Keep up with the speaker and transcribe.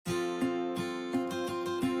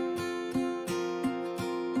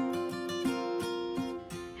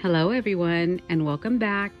Hello everyone, and welcome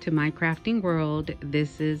back to my crafting world.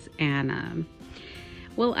 This is Anna.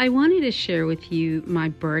 Well, I wanted to share with you my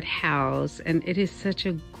birdhouse, and it is such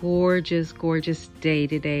a gorgeous day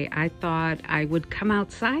today. I thought I would come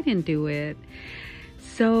outside and do it.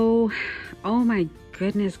 So, oh my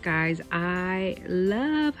goodness guys, I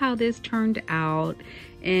love how this turned out.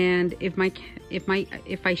 And if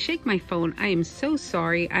I shake my phone, I am so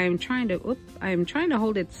sorry. I am trying to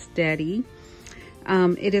hold it steady.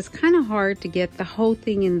 It is kind of hard to get the whole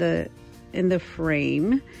thing in the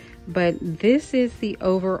frame, but this is the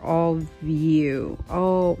overall view.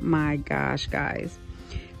 Oh my gosh, guys.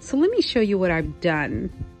 So let me show you what I've done.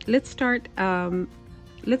 Let's start at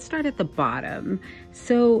the bottom.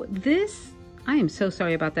 So this, I am so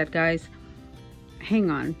sorry about that, guys. Hang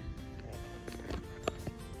on.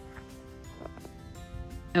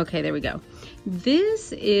 Okay, there we go.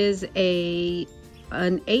 This is an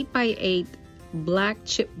 8x8 black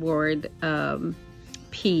chipboard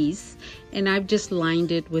piece, and I've just lined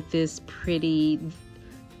it with this pretty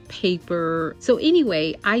paper. So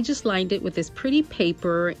anyway, I just lined it with this pretty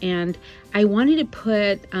paper, and I wanted to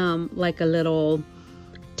put like a little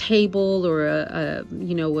table or a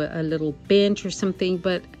little bench or something,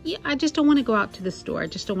 but yeah, I just don't want to go out to the store. I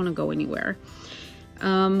just don't want to go anywhere.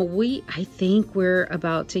 I think we're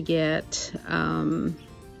about to get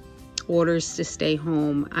orders to stay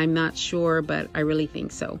home. I'm not sure, but I really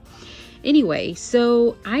think so. Anyway,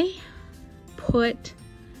 so I put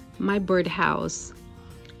my birdhouse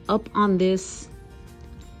up on this.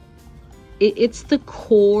 It's the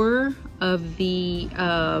core of the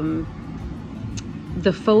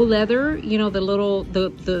faux leather, you know,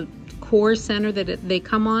 the core center that they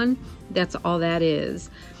come on. That's all that is.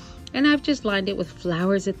 And I've just lined it with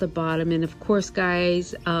flowers at the bottom. And of course,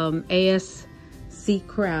 guys, ASC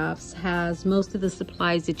Crafts has most of the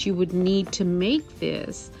supplies that you would need to make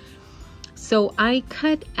this. So I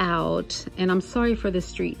cut out, and I'm sorry for the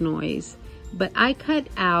street noise, but I cut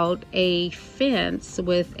out a fence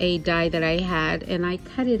with a die that I had, and I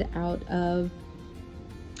cut it out of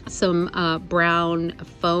some brown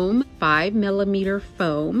foam, 5mm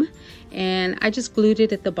foam, and I just glued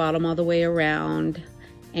it at the bottom all the way around.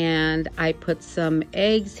 And I put some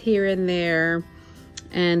eggs here and there,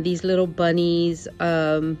 and these little bunnies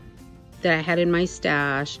that I had in my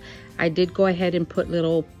stash. I did go ahead and put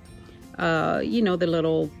little, the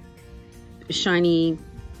little shiny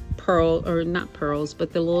pearl, or not pearls,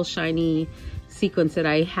 but the little shiny sequins that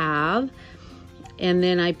I have. And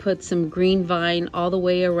then I put some green vine all the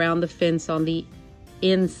way around the fence on the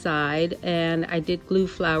inside, and I did glue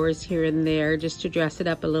flowers here and there just to dress it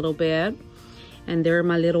up a little bit. And there are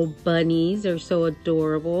my little bunnies. They're so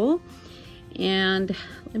adorable. And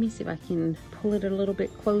let me see if I can pull it a little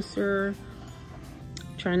bit closer.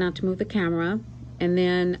 Try not to move the camera. And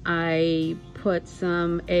then I put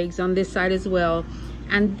some eggs on this side as well.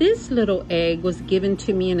 And this little egg was given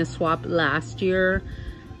to me in a swap last year.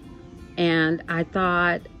 And I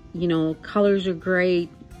thought, you know, colors are great.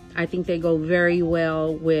 I think they go very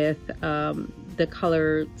well with the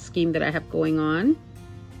color scheme that I have going on.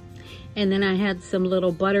 And then I had some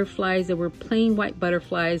little butterflies that were plain white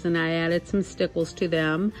butterflies, and I added some stickles to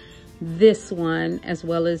them. This one, as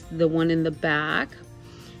well as the one in the back.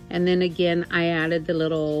 And then again, I added the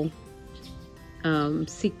little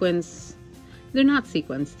sequins. They're not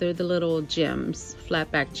sequins, they're the little gems,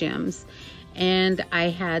 flat back gems. And I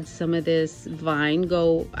had some of this vine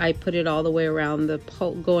I put it all the way around the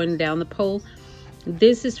pole, going down the pole.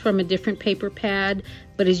 This is from a different paper pad,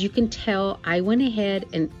 but as you can tell, I went ahead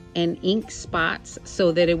and ink spots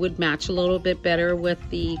so that it would match a little bit better with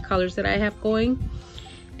the colors that I have going.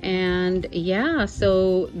 And yeah,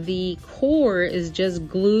 so the core is just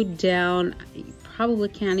glued down. You probably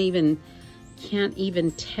can't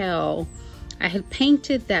even tell. I had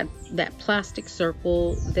painted that plastic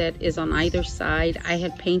circle that is on either side. I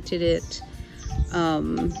had painted it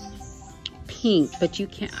pink, but you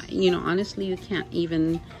can't, honestly, you can't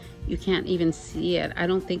even see it. I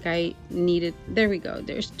don't think I needed. There we go.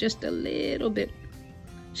 There's just a little bit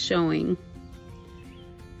showing.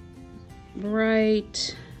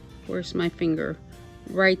 Right, where's my finger?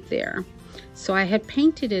 Right there. So I had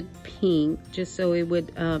painted it pink just so it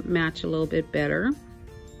would match a little bit better.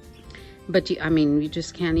 But you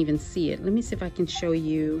just can't even see it. Let me see if I can show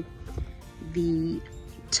you the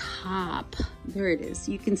top. There it is.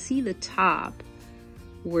 You can see the top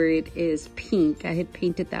where it is pink. I had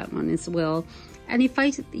painted that one as well. And if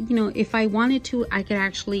I wanted to, I could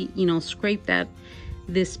actually, scrape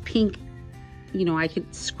this pink, I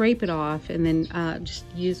could scrape it off and then just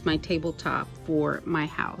use my tabletop for my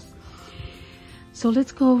house. So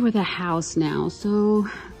let's go over the house now. So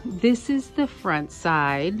this is the front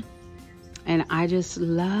side, and I just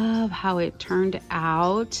love how it turned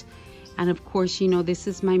out. And of course, you know, this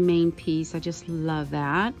is my main piece. I just love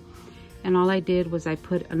that. And all I did was I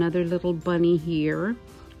put another little bunny here,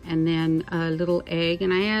 and then a little egg,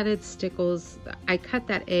 and I added stickles. I cut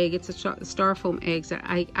that egg, it's a styrofoam egg, so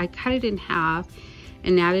I cut it in half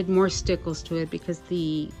and added more stickles to it because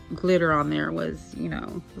the glitter on there was, you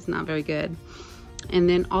know, was not very good. And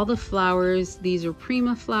then all the flowers, these are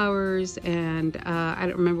Prima flowers, and I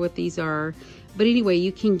don't remember what these are, but anyway,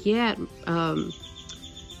 you can get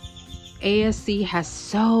ASC has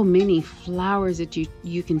so many flowers that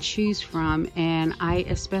you can choose from, and I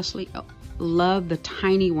especially love the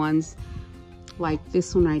tiny ones like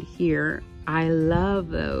this one right here. I love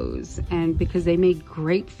those, and because they make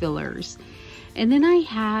great fillers. And then I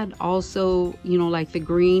had also, you know, like the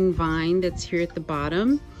green vine that's here at the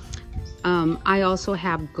bottom. I also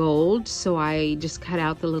have gold, so I just cut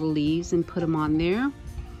out the little leaves and put them on there.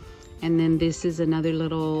 And then this is another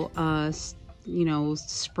little you know,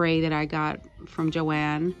 spray that I got from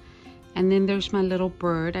Joanne. And then there's my little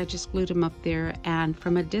bird. I just glued him up there, and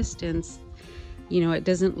from a distance, you know, it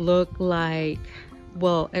doesn't look like,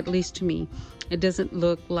 well, at least to me, it doesn't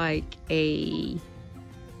look like a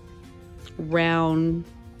round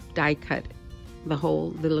die cut, the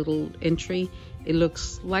little entry. It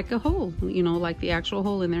looks like a hole, you know, like the actual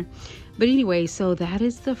hole in there. But anyway, so that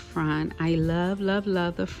is the front. I love, love,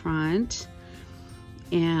 love the front.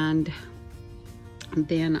 And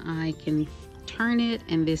then I can turn it,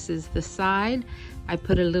 and this is the side. I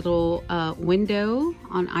put a little window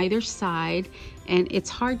on either side, and it's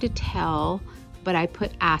hard to tell, but I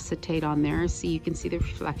put acetate on there so you can see the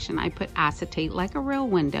reflection. I put acetate like a real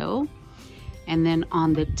window. And then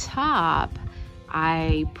on the top,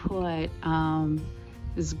 I put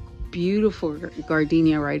this beautiful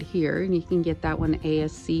gardenia right here, and you can get that one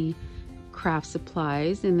ASC Craft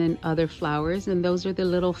Supplies, and then other flowers, and those are the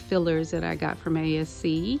little fillers that I got from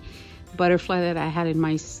ASC. Butterfly that I had in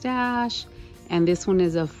my stash, and this one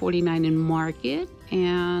is a 49 in Market,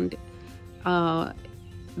 and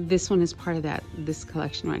this one is part of this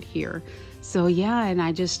collection right here. So yeah, and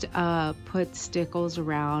I just put stickles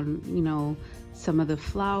around, you know, some of the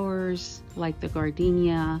flowers like the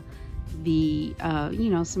gardenia, the you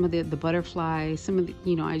know, some of the butterfly, some of the,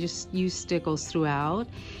 you know, I just use stickles throughout.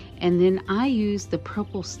 And then I use the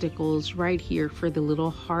purple stickles right here for the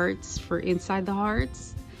little hearts for inside the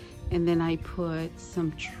hearts. And then I put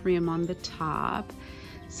some trim on the top.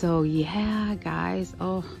 So yeah, guys,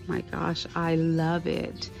 oh my gosh, I love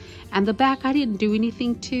it. And the back, I didn't do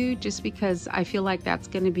anything to, just because I feel like that's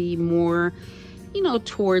going to be more, you know,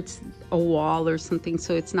 towards a wall or something,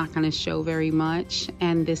 so it's not going to show very much.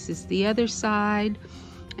 And this is the other side.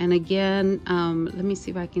 And again, let me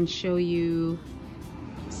see if I can show you.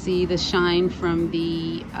 See the shine from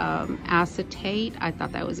the acetate. I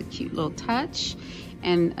thought that was a cute little touch.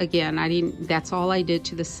 And again, that's all I did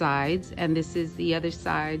to the sides. And this is the other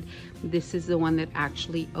side. This is the one that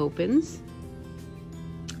actually opens.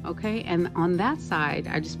 Okay, and on that side,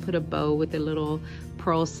 I just put a bow with a little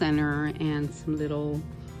pearl center and some little,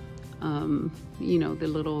 you know, the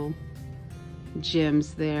little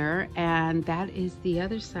gems there. And that is the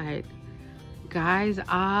other side. Guys,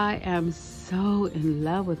 I am so in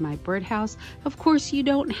love with my birdhouse. Of course, you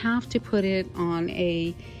don't have to put it on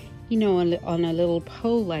a, you know, on a little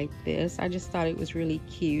pole like this. I just thought it was really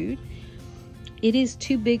cute. It is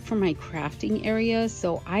too big for my crafting area,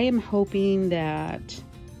 so I am hoping that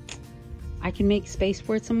I can make space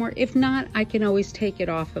for it somewhere. If not, I can always take it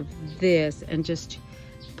off of this and just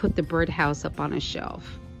put the birdhouse up on a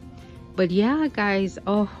shelf. But yeah, guys,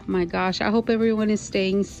 oh my gosh, I hope everyone is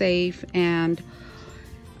staying safe and,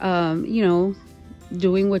 you know,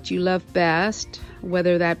 doing what you love best,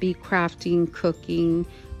 whether that be crafting, cooking,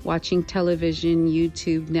 watching television,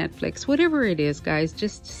 YouTube, Netflix, whatever it is, guys,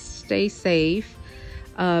 just stay safe.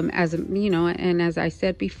 As you know, and as I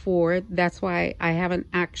said before, that's why I haven't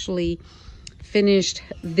actually finished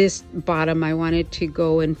this bottom. I wanted to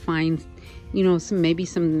go and find, you know, maybe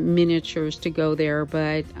some miniatures to go there,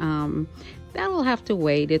 but that'll have to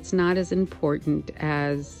wait. It's not as important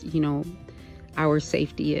as, you know, our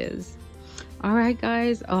safety is. All right,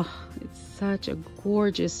 guys. Oh, it's such a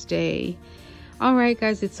gorgeous day. All right,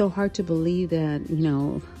 guys, it's so hard to believe that, you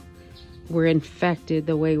know, we're infected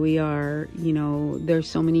the way we are. You know, there's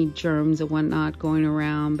so many germs and whatnot going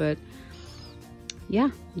around, but yeah,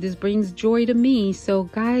 this brings joy to me. So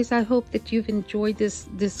guys, I hope that you've enjoyed this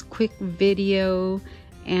quick video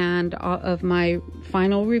and of my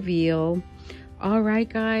final reveal. All right,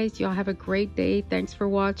 guys, y'all have a great day. Thanks for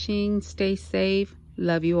watching. Stay safe.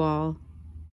 Love you all.